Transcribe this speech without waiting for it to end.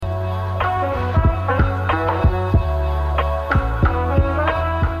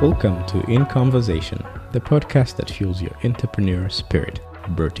Welcome to Inkonversation, the podcast that fuels your entrepreneur spirit,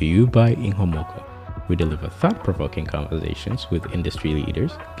 brought to you by Inhomoko. We deliver thought-provoking conversations with industry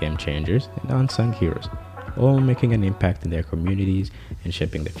leaders, game changers, and unsung heroes, all making an impact in their communities and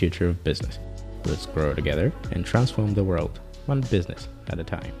shaping the future of business. Let's grow together and transform the world, one business at a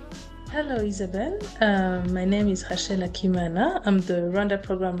time. Hello, Isabelle. My name is Isabelle Kamariza. I'm the Rwanda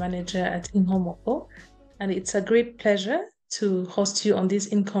Program Manager at Inhomoko, and it's a great pleasure to host you on this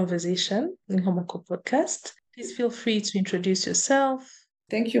Inkonversation Inhomoko podcast. Please feel free to introduce yourself.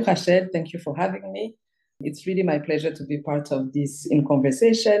 Thank you, Rachel. Thank you for having me. It's really my pleasure to be part of this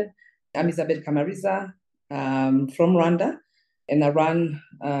Inkonversation. I'm Isabelle Kamariza from Rwanda, and I run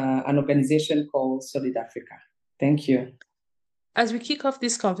an organization called Solid Africa. Thank you. As we kick off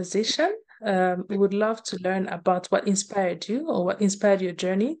this conversation, we would love to learn about what inspired you or what inspired your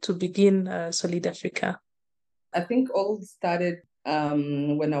journey to begin Solid Africa. I think all started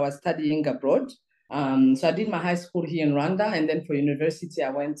when I was studying abroad. So I did my high school here in Rwanda, and then for university, I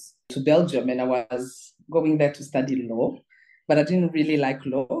went to Belgium, and I was going there to study law, but I didn't really like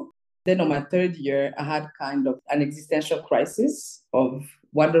law. Then on my third year, I had kind of an existential crisis of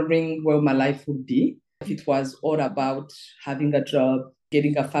wondering where my life would be, if it was all about having a job,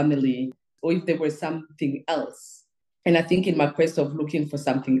 getting a family, or if there was something else. And I think in my quest of looking for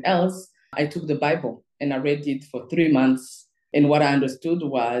something else, I took the Bible and I read it for 3 months. And what I understood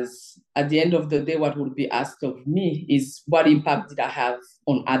was, at the end of the day, what would be asked of me is, what impact did I have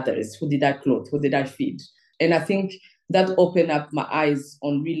on others? Who did I clothe? Who did I feed? And I think that opened up my eyes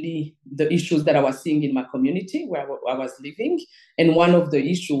on really the issues that I was seeing in my community where I was living. And one of the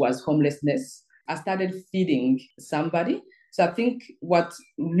issues was homelessness. I started feeding somebody. So I think what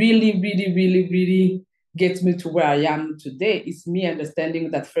really gets me to where I am today is me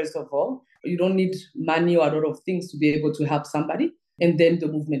understanding that, first of all, you don't need money or a lot of things to be able to help somebody. And then the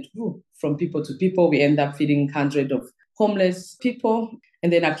movement grew from people to people. We end up feeding hundreds of homeless people.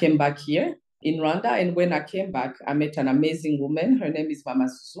 And then I came back here in Rwanda. And when I came back, I met an amazing woman. Her name is Mama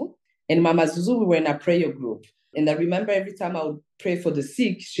Zuzu. And Mama Zuzu, we were in a prayer group. And I remember every time I would pray for the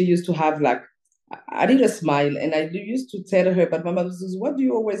sick, she used to have I did a smile. And I used to tell her, but Mama Zuzu, what do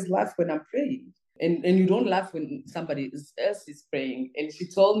you always laugh when I'm praying? And you don't laugh when somebody else is praying. And she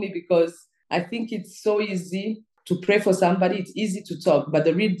told me, because I think it's so easy to pray for somebody. It's easy to talk, but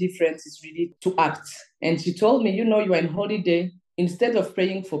the real difference is really to act. And she told me, you're on holiday. Instead of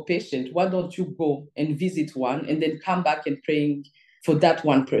praying for patient, why don't you go and visit one and then come back and praying for that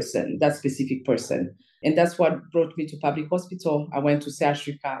one person, that specific person? And that's what brought me to public hospital. I went to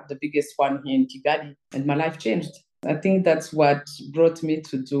Africa, the biggest one here in Kigali, and my life changed. I think that's what brought me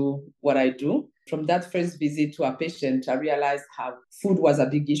to do what I do. From that first visit to a patient, I realized how food was a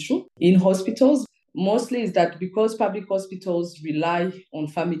big issue in hospitals. Mostly is that because public hospitals rely on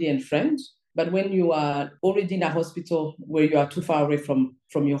family and friends, but when you are already in a hospital where you are too far away from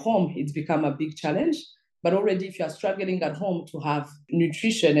your home, it's become a big challenge. But already if you are struggling at home to have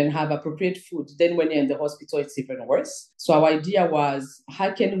nutrition and have appropriate food, then when you're in the hospital, it's even worse. So our idea was,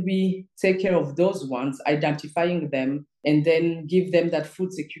 how can we take care of those ones, identifying them, and then give them that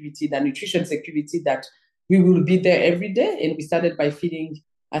food security, that nutrition security, that we will be there every day. And we started by feeding,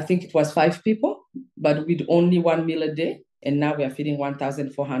 I think it was 5 people, but with only 1 meal a day. And now we are feeding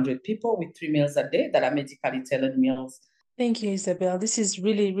 1,400 people with 3 meals a day that are medically tailored meals. Thank you, Isabelle. This is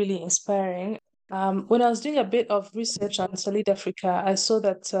really inspiring. When I was doing a bit of research on Solid Africa, I saw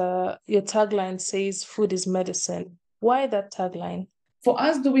that your tagline says food is medicine. Why that tagline? For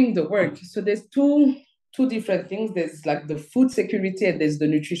us doing the work, so there's two different things. There's the food security and there's the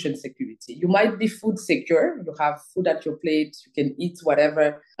nutrition security. You might be food secure. You have food at your plate. You can eat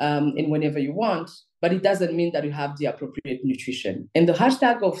whatever and whenever you want. But it doesn't mean that you have the appropriate nutrition. And the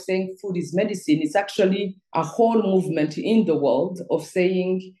hashtag of saying food is medicine is actually a whole movement in the world of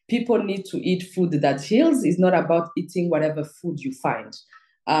saying people need to eat food that heals. It's not about eating whatever food you find.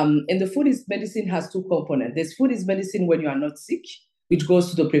 And the food is medicine has 2 components. There's food is medicine when you are not sick, which goes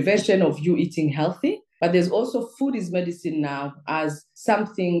to the prevention of you eating healthy. But there's also food is medicine now as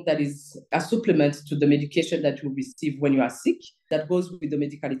something that is a supplement to the medication that you receive when you are sick, that goes with the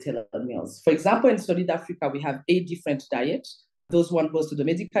medically tailored meals. For example, in Solid Africa, we have 8 different diets. Those one goes to the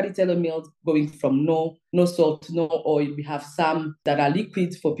medically tailored meals, going from no salt, no oil. We have some that are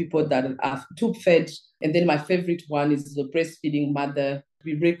liquid for people that are tube fed. And then my favorite one is the breastfeeding mother.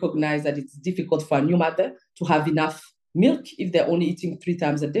 We recognize that it's difficult for a new mother to have enough milk if they're only eating 3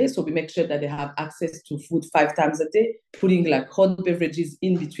 times a day. So we make sure that they have access to food 5 times a day, putting hot beverages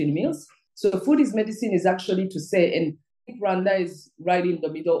in between meals. So food is medicine is actually to say, and Rwanda is right in the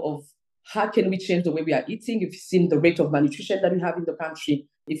middle of how can we change the way we are eating? If you've seen the rate of malnutrition that we have in the country,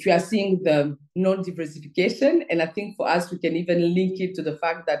 if you are seeing the non-diversification, and I think for us, we can even link it to the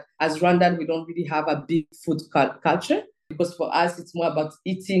fact that as Rwandan, we don't really have a big food culture, because for us, it's more about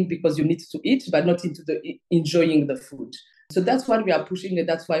eating because you need to eat, but not into the enjoying the food. So that's what we are pushing, and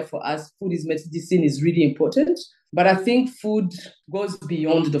that's why for us, food is medicine is really important. But I think food goes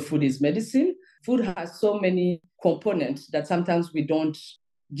beyond the food is medicine. Food has so many components that sometimes we don't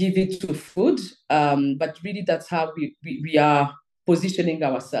give it to food, but really that's how we are positioning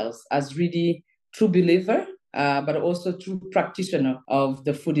ourselves as really true believer, but also true practitioner of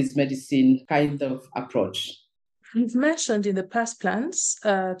the food is medicine kind of approach. You've mentioned in the past plans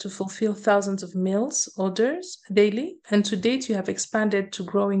to fulfill thousands of meals orders daily, and to date you have expanded to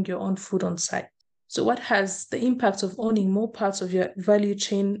growing your own food on site. So what has the impact of owning more parts of your value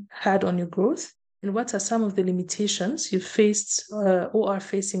chain had on your growth? And what are some of the limitations you've faced or are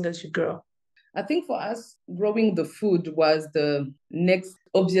facing as you grow? I think for us, growing the food was the next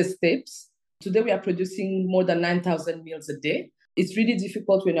obvious steps. Today, we are producing more than 9,000 meals a day. It's really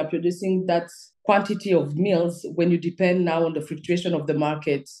difficult when you're producing that quantity of meals when you depend now on the fluctuation of the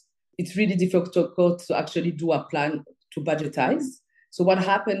market. It's really difficult to actually do a plan to budgetize. So what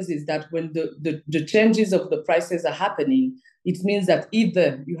happens is that when the changes of the prices are happening, it means that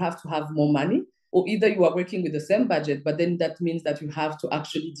either you have to have more money, or either you are working with the same budget, but then that means that you have to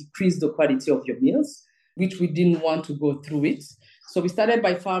actually decrease the quality of your meals, which we didn't want to go through it. So we started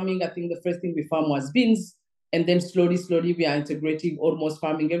by farming. I think the first thing we farmed was beans. And then slowly, we are integrating almost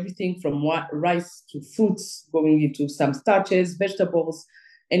farming everything from rice to fruits, going into some starches, vegetables.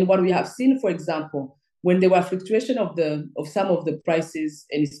 And what we have seen, for example, when there were fluctuation of some of the prices,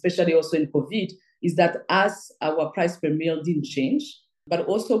 and especially also in COVID, is that as our price per meal didn't change, but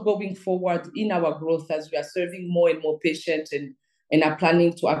also going forward in our growth as we are serving more and more patients and are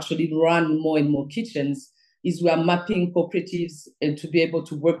planning to actually run more and more kitchens, is we are mapping cooperatives and to be able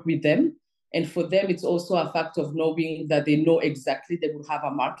to work with them. And for them, it's also a fact of knowing that they know exactly they will have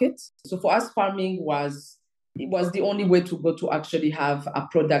a market. So for us, farming was the only way to go to actually have a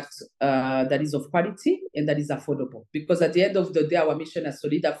product that is of quality and that is affordable. Because at the end of the day, our mission as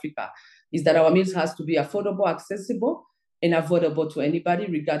Solid Africa is that our meals has to be affordable, accessible, and affordable to anybody,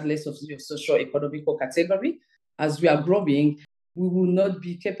 regardless of your socio-economical category. As we are growing, we will not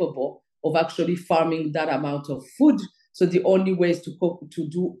be capable of actually farming that amount of food. So the only way is to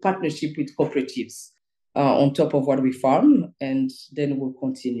do partnership with cooperatives on top of what we farm, and then we'll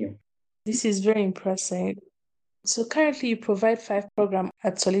continue. This is very impressive. So currently you provide 5 programs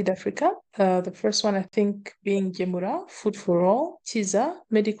at Solid Africa. The first one, I think, being Yemura, Food for All, Tiza,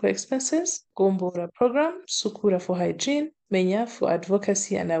 Medical Expenses, Gombora Program, Sukura for Hygiene, Menya for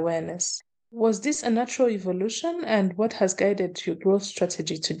Advocacy and Awareness. Was this a natural evolution, and what has guided your growth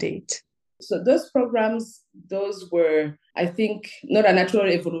strategy to date? So those programs, those were, I think, not a natural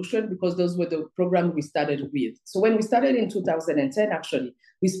evolution, because those were the programs we started with. So when we started in 2010, actually,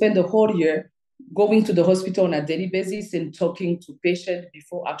 we spent the whole year going to the hospital on a daily basis and talking to patients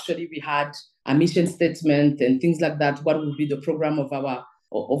before actually we had a mission statement and things like that. What would be the program of our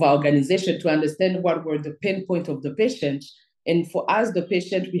organization, to understand what were the pain points of the patient. And for us, the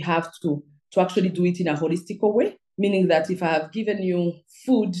patient, we have to actually do it in a holistic way, meaning that if I have given you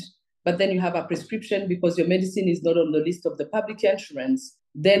food, but then you have a prescription because your medicine is not on the list of the public insurance,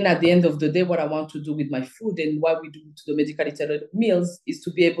 then at the end of the day, what I want to do with my food and what we do to the medically tailored meals is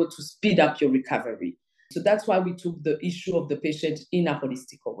to be able to speed up your recovery. So that's why we took the issue of the patient in a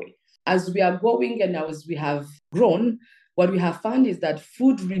holistic way. As we are going and as we have grown, what we have found is that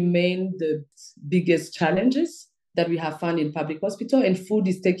food remains the biggest challenges that we have found in public hospital, and food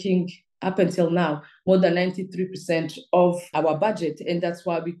is taking, up until now, more than 93% of our budget. And that's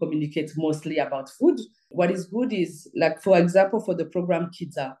why we communicate mostly about food. What is good is, like, for example, for the program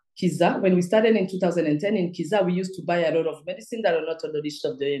Kiza, when we started in 2010 in Kiza, we used to buy a lot of medicine that are not on the list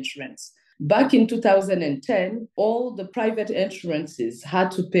of the insurance. Back in 2010, all the private insurances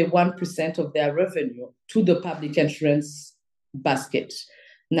had to pay 1% of their revenue to the public insurance basket.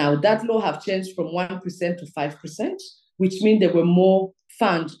 Now, that law have changed from 1% to 5%, which means there were more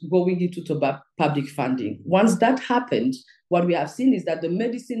funds going into public funding. Once that happened, what we have seen is that the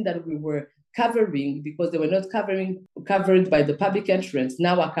medicine that we were covering, because they were not covered by the public insurance,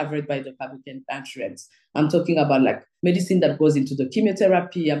 now are covered by the public insurance. I'm talking about like medicine that goes into the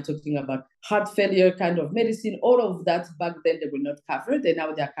chemotherapy. I'm talking about heart failure kind of medicine. All of that back then they were not covered, and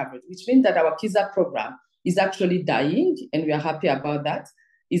now they are covered, which means that our KISA program is actually dying, and we are happy about that.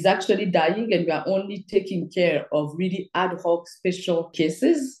 Is actually dying, and we are only taking care of really ad hoc special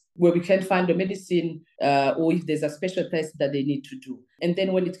cases where we can't find the medicine or if there's a special test that they need to do. And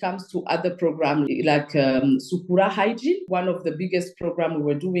then when it comes to other programs like Sukura Hygiene, one of the biggest programs we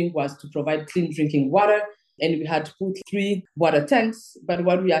were doing was to provide clean drinking water. And we had put 3 water tanks. But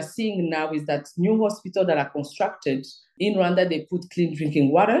what we are seeing now is that new hospitals that are constructed in Rwanda, they put clean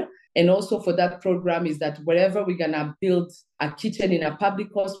drinking water. And also for that program is that wherever we're going to build a kitchen in a public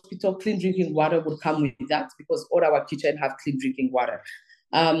hospital, clean drinking water will come with that because all our kitchens have clean drinking water.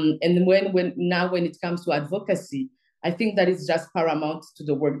 And when it comes to advocacy, I think that is just paramount to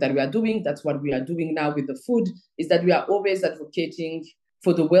the work that we are doing. That's what we are doing now with the food, is that we are always advocating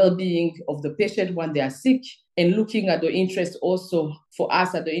for the well-being of the patient when they are sick, and looking at the interest also, for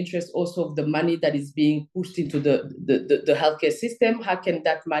us, at the interest also of the money that is being pushed into the healthcare system. How can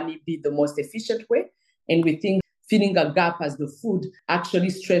that money be the most efficient way? And we think filling a gap as the food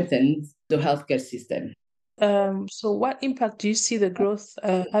actually strengthens the healthcare system. So what impact do you see the growth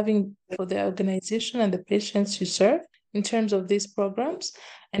having for the organization and the patients you serve in terms of these programs?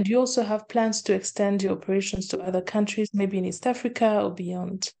 And do you also have plans to extend your operations to other countries, maybe in East Africa or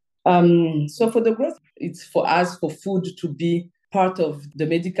beyond? So for the growth, it's for us for food to be part of the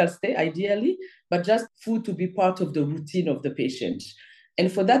medical stay, ideally, but just food to be part of the routine of the patient.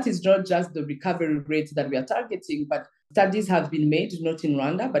 And for that, it's not just the recovery rate that we are targeting, but studies have been made, not in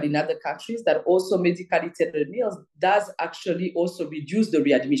Rwanda, but in other countries, that also medically tailored meals does actually also reduce the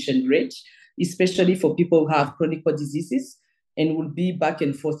readmission rate, especially for people who have chronic diseases and will be back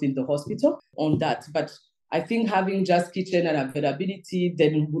and forth in the hospital on that. But I think having just kitchen and availability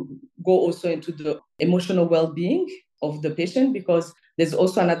then go also into the emotional well-being of the patient, because there's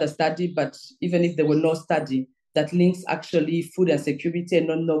also another study, but even if there were no study, that links actually food and security and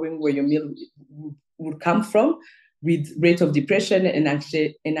not knowing where your meal would come from with rate of depression and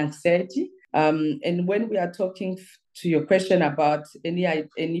anxiety. And when we are talking to your question about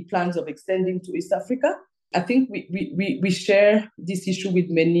any plans of extending to East Africa, I think we share this issue with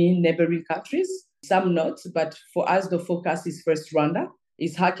many neighboring countries, some not, but for us, the focus is first Rwanda,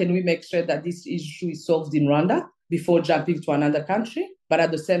 is how can we make sure that this issue is solved in Rwanda before jumping to another country. But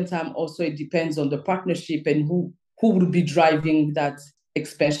at the same time, also it depends on the partnership and who will be driving that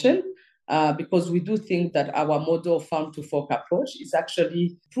expansion. Because we do think that our model of farm to fork approach is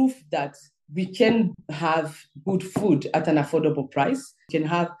actually proof that we can have good food at an affordable price. We can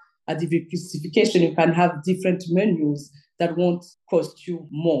have a diversification. You can have different menus that won't cost you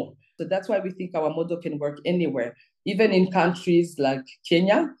more. So that's why we think our model can work anywhere. Even in countries like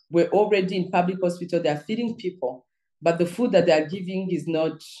Kenya, we're already in public hospital, they're feeding people, but the food that they're giving is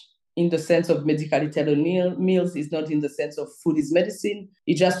not in the sense of medically tailored meals, is not in the sense of food is medicine.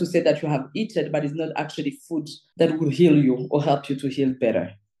 It's just to say that you have eaten, but it's not actually food that will heal you or help you to heal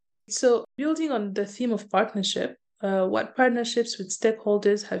better. So building on the theme of partnership, what partnerships with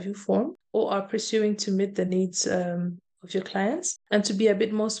stakeholders have you formed or are pursuing to meet the needs of your clients? And to be a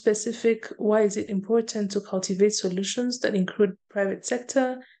bit more specific, why is it important to cultivate solutions that include private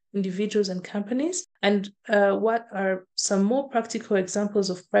sector, individuals and companies? And what are some more practical examples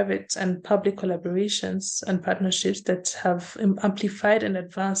of private and public collaborations and partnerships that have amplified and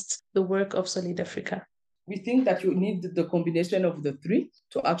advanced the work of Solid Africa? We think that you need the combination of the three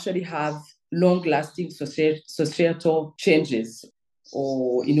to actually have long-lasting societal changes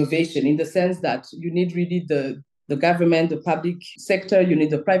or innovation, in the sense that you need really the government, the public sector, you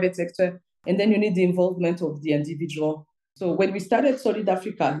need the private sector, and then you need the involvement of the individual. So when we started Solid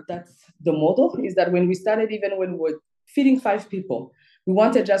Africa, that's the model, is that when we started, even when we were feeding 5 people, we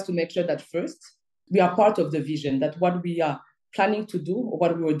wanted just to make sure that first, we are part of the vision, that what we are planning to do, or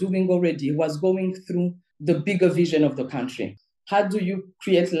what we were doing already, was going through the bigger vision of the country. How do you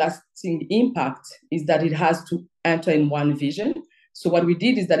create lasting impact? Is that it has to enter in one vision. So what we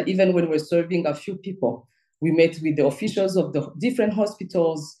did is that even when we're serving a few people, we met with the officials of the different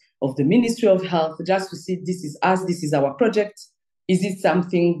hospitals, of the Ministry of Health, just to see, this is us, this is our project. Is it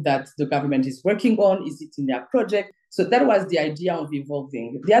something that the government is working on? Is it in their project? So that was the idea of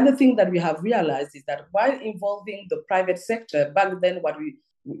involving. The other thing that we have realized is that while involving the private sector, back then what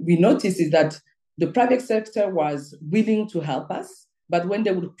we noticed is that the private sector was willing to help us, but when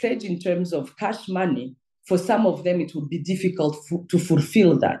they would pledge in terms of cash money, for some of them, it would be difficult to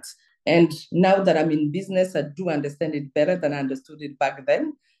fulfill that. And now that I'm in business, I do understand it better than I understood it back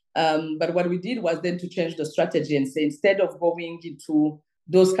then. But what we did was then to change the strategy and say, instead of going into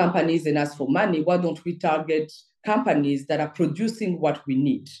those companies and ask for money, why don't we target companies that are producing what we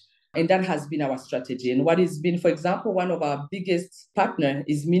need? And that has been our strategy. And what has been, for example, one of our biggest partners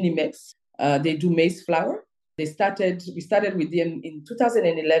is Minimex. They do maize flour. We started with them in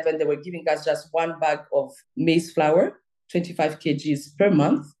 2011. They were giving us just one bag of maize flour, 25 kgs per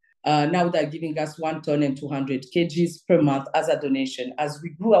month. Now they're giving us 1 ton and 200 kgs per month as a donation. As we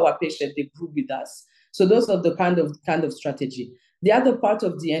grew our patient, they grew with us. So those are the kind of strategy. The other part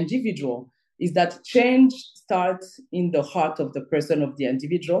of the individual is that change starts in the heart of the person, of the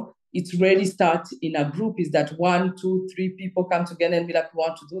individual. It really starts in a group, is that 1, 2, 3 people come together and be like, we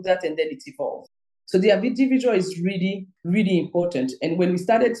want to do that, and then it evolves. So the individual is really, really important. And when we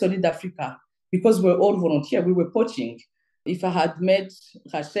started Solid Africa, because we're all volunteer, we were poaching. If I had met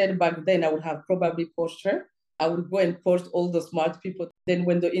Rachel back then, I would have probably poached her. I would go and poach all the smart people. Then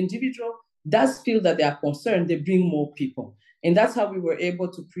when the individual does feel that they are concerned, they bring more people. And that's how we were able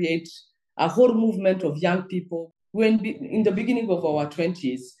to create a whole movement of young people when in the beginning of our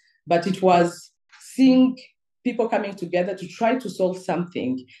 20s. But it was seeing people coming together to try to solve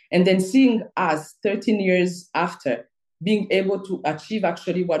something, and then seeing us 13 years after being able to achieve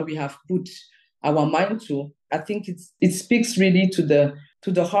actually what we have put our mind to. I think it speaks really to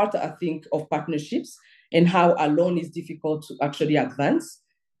the heart, I think, of partnerships and how alone is difficult to actually advance.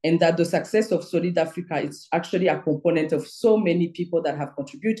 And that the success of Solid Africa is actually a component of so many people that have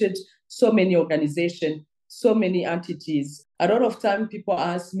contributed, so many organizations, so many entities. A lot of time people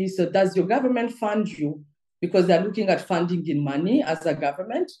ask me, so does your government fund you? Because they're looking at funding in money as a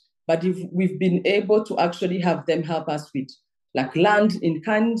government. But if we've been able to actually have them help us with like land in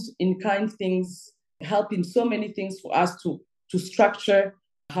kind things, help in so many things for us to structure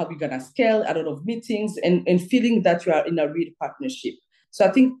how we're going to scale, a lot of meetings, and feeling that you are in a real partnership. So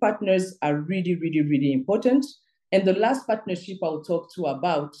I think partners are really, really, really important. And the last partnership I'll talk to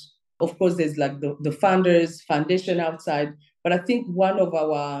about, of course, there's like the founders, foundation outside. But I think one of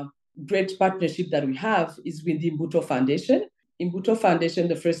our great partnership that we have is with the Imbuto Foundation. Imbuto Foundation,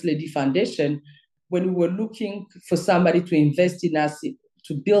 the First Lady Foundation, when we were looking for somebody to invest in us,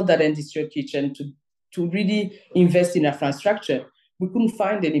 to build that industrial kitchen, to really invest in infrastructure, we couldn't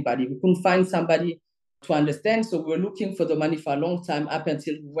find anybody. We couldn't find somebody to understand. So we were looking for the money for a long time up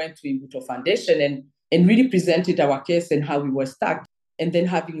until we went to Imbuto Foundation and really presented our case and how we were stuck. And then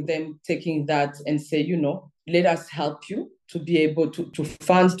having them taking that and say, let us help you to be able to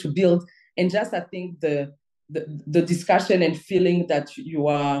fund, to build. And just, I think, the discussion and feeling that you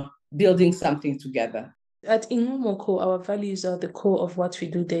are building something together. At Inkonversation, our values are the core of what we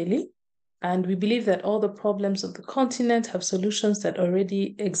do daily. And we believe that all the problems of the continent have solutions that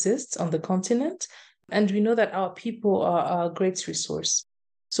already exist on the continent. And we know that our people are our great resource.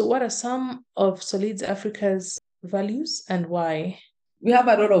 So what are some of Solid Africa's values and why? We have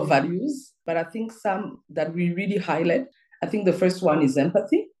a lot of values, but I think some that we really highlight, I think the first one is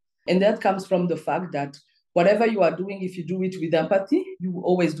empathy. And that comes from the fact that whatever you are doing, if you do it with empathy, you will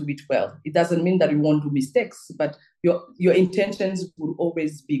always do it well. It doesn't mean that you won't do mistakes, but your intentions will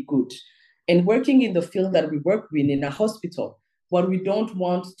always be good. And working in the field that we work with in a hospital, what we don't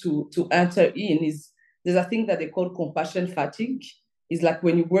want to enter in is, there's a thing that they call compassion fatigue. It's like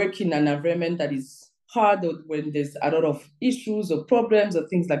when you work in an environment that is hard, or when there's a lot of issues or problems or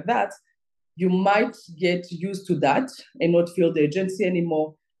things like that, you might get used to that and not feel the urgency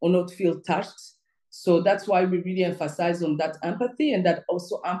anymore or not feel touched. So that's why we really emphasize on that empathy, and that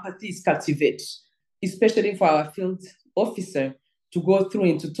also empathy is cultivated, especially for our field officer to go through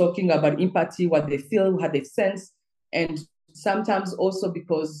into talking about empathy, what they feel, what they sense. And sometimes also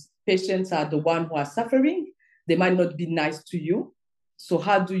because patients are the ones who are suffering, they might not be nice to you. So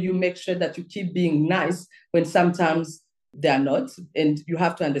how do you make sure that you keep being nice when sometimes they are not? And you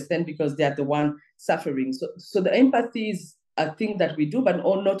have to understand because they are the one suffering. So the empathy is a thing that we do, but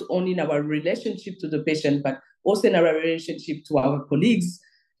not only in our relationship to the patient, but also in our relationship to our colleagues,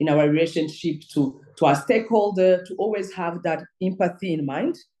 in our relationship to our stakeholder, to always have that empathy in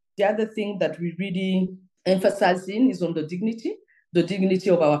mind. The other thing that we really emphasize in is on the dignity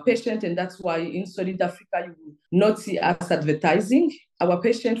of our patient. And that's why in Solid Africa, you will not see us advertising our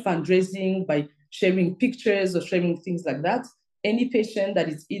patient fundraising by sharing pictures or sharing things like that. Any patient that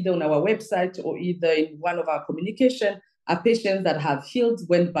is either on our website or either in one of our communication are patients that have healed,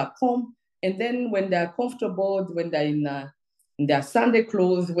 went back home. And then when they're comfortable, when they're in their Sunday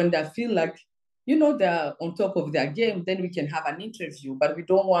clothes, when they feel like, they're on top of their game, then we can have an interview. But we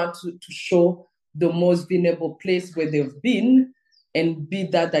don't want to show the most vulnerable place where they've been and be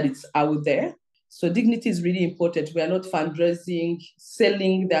that it's out there. So dignity is really important. We are not fundraising,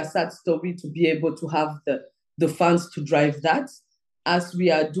 selling their sad story to be able to have the funds to drive that. As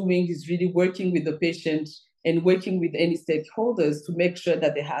we are doing is really working with the patient and working with any stakeholders to make sure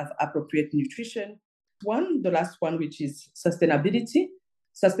that they have appropriate nutrition. The last one, which is sustainability.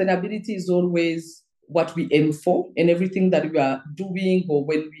 Sustainability is always what we aim for, and everything that we are doing, or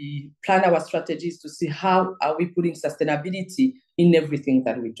when we plan our strategies, to see how are we putting sustainability in everything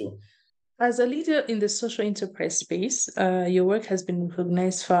that we do. As a leader in the social enterprise space, your work has been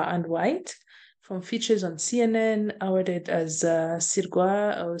recognized far and wide, from features on CNN, awarded as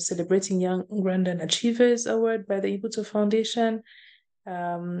Sirgwa, or Celebrating Young Rwandan Achievers Award by the Ibuto Foundation.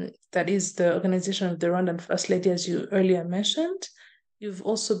 That is the organization of the Rwandan First Lady, as you earlier mentioned. You've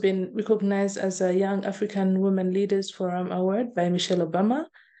also been recognized as a Young African Women Leaders Forum Award by Michelle Obama.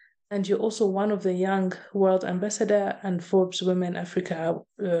 And you're also one of the Young World Ambassador and Forbes Women Africa,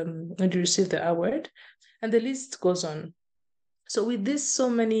 and you received the award. And the list goes on. So with this, so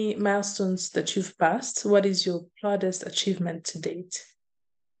many milestones that you've passed, what is your proudest achievement to date?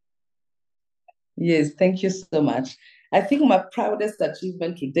 Yes, thank you so much. I think my proudest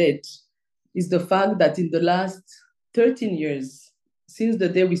achievement to date is the fact that in the last 13 years, since the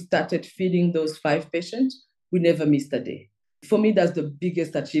day we started feeding those 5 patients, we never missed a day. For me, that's the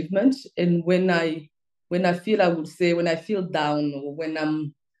biggest achievement. And when I feel down or when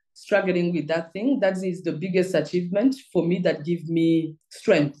I'm struggling with that thing, that is the biggest achievement for me that gives me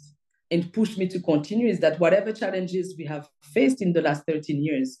strength and push me to continue, is that whatever challenges we have faced in the last 13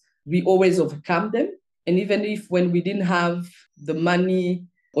 years, we always overcome them. And even if when we didn't have the money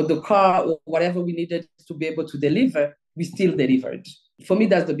or the car or whatever we needed to be able to deliver, we still delivered. For me,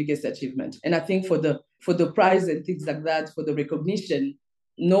 that's the biggest achievement. And I think for the prize and things like that, for the recognition,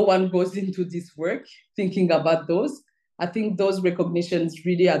 no one goes into this work thinking about those. I think those recognitions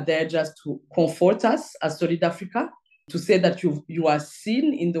really are there just to comfort us as Solid Africa, to say that you are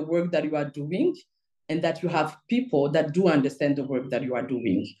seen in the work that you are doing and that you have people that do understand the work that you are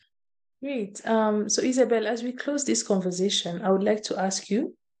doing. Great. So Isabelle, as we close this conversation, I would like to ask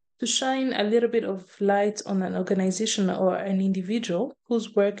you to shine a little bit of light on an organization or an individual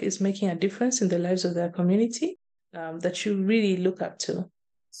whose work is making a difference in the lives of their community, that you really look up to.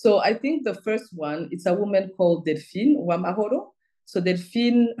 So I think the first one, it's a woman called Delphine Wamahoro. So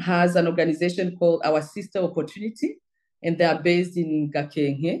Delphine has an organization called Our Sister Opportunity, and they are based in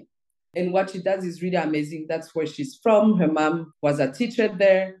Gakenke. And what she does is really amazing. That's where she's from. Her mom was a teacher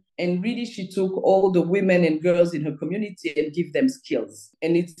there. And really, she took all the women and girls in her community and give them skills.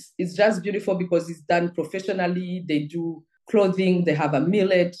 And it's just beautiful because it's done professionally. They do clothing, they have a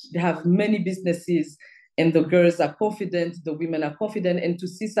millet, they have many businesses, and the girls are confident, the women are confident. And to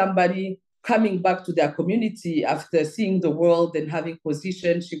see somebody coming back to their community after seeing the world and having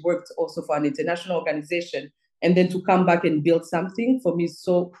position, she worked also for an international organization, and then to come back and build something, for me, is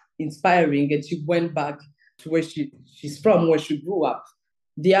so inspiring. And she went back to where she's from, where she grew up.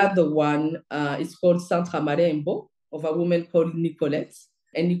 The other one is called Centre Marembo, of a woman called Nicolette.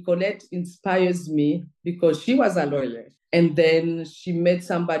 And Nicolette inspires me because she was a lawyer. And then she met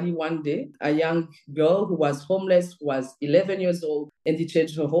somebody one day, a young girl who was homeless, who was 11 years old, and it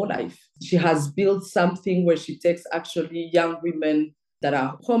changed her whole life. She has built something where she takes actually young women that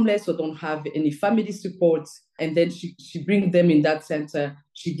are homeless or don't have any family support, and then she brings them in that center.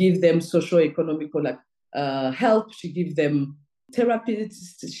 She gives them socio-economical help. She gives them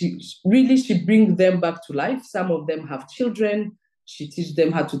therapists. She brings them back to life. Some of them have children. She teaches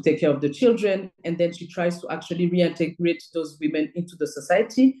them how to take care of the children, and then she tries to actually reintegrate those women into the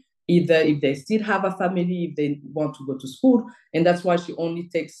society, either if they still have a family, if they want to go to school. And that's why she only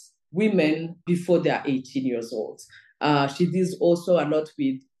takes women before they are 18 years old. She deals also a lot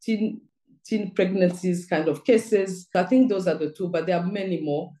with teen pregnancies kind of cases. I think those are the two, but there are many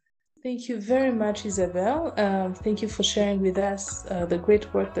more. Thank you very much, Isabelle. Thank you for sharing with us the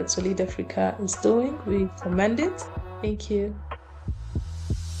great work that Solid Africa is doing. We commend it. Thank you.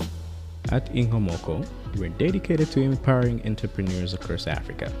 At Inkonversation, we're dedicated to empowering entrepreneurs across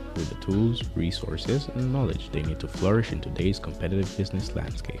Africa with the tools, resources, and knowledge they need to flourish in today's competitive business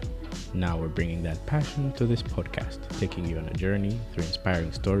landscape. Now we're bringing that passion to this podcast, taking you on a journey through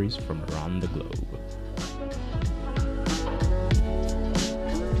inspiring stories from around the globe.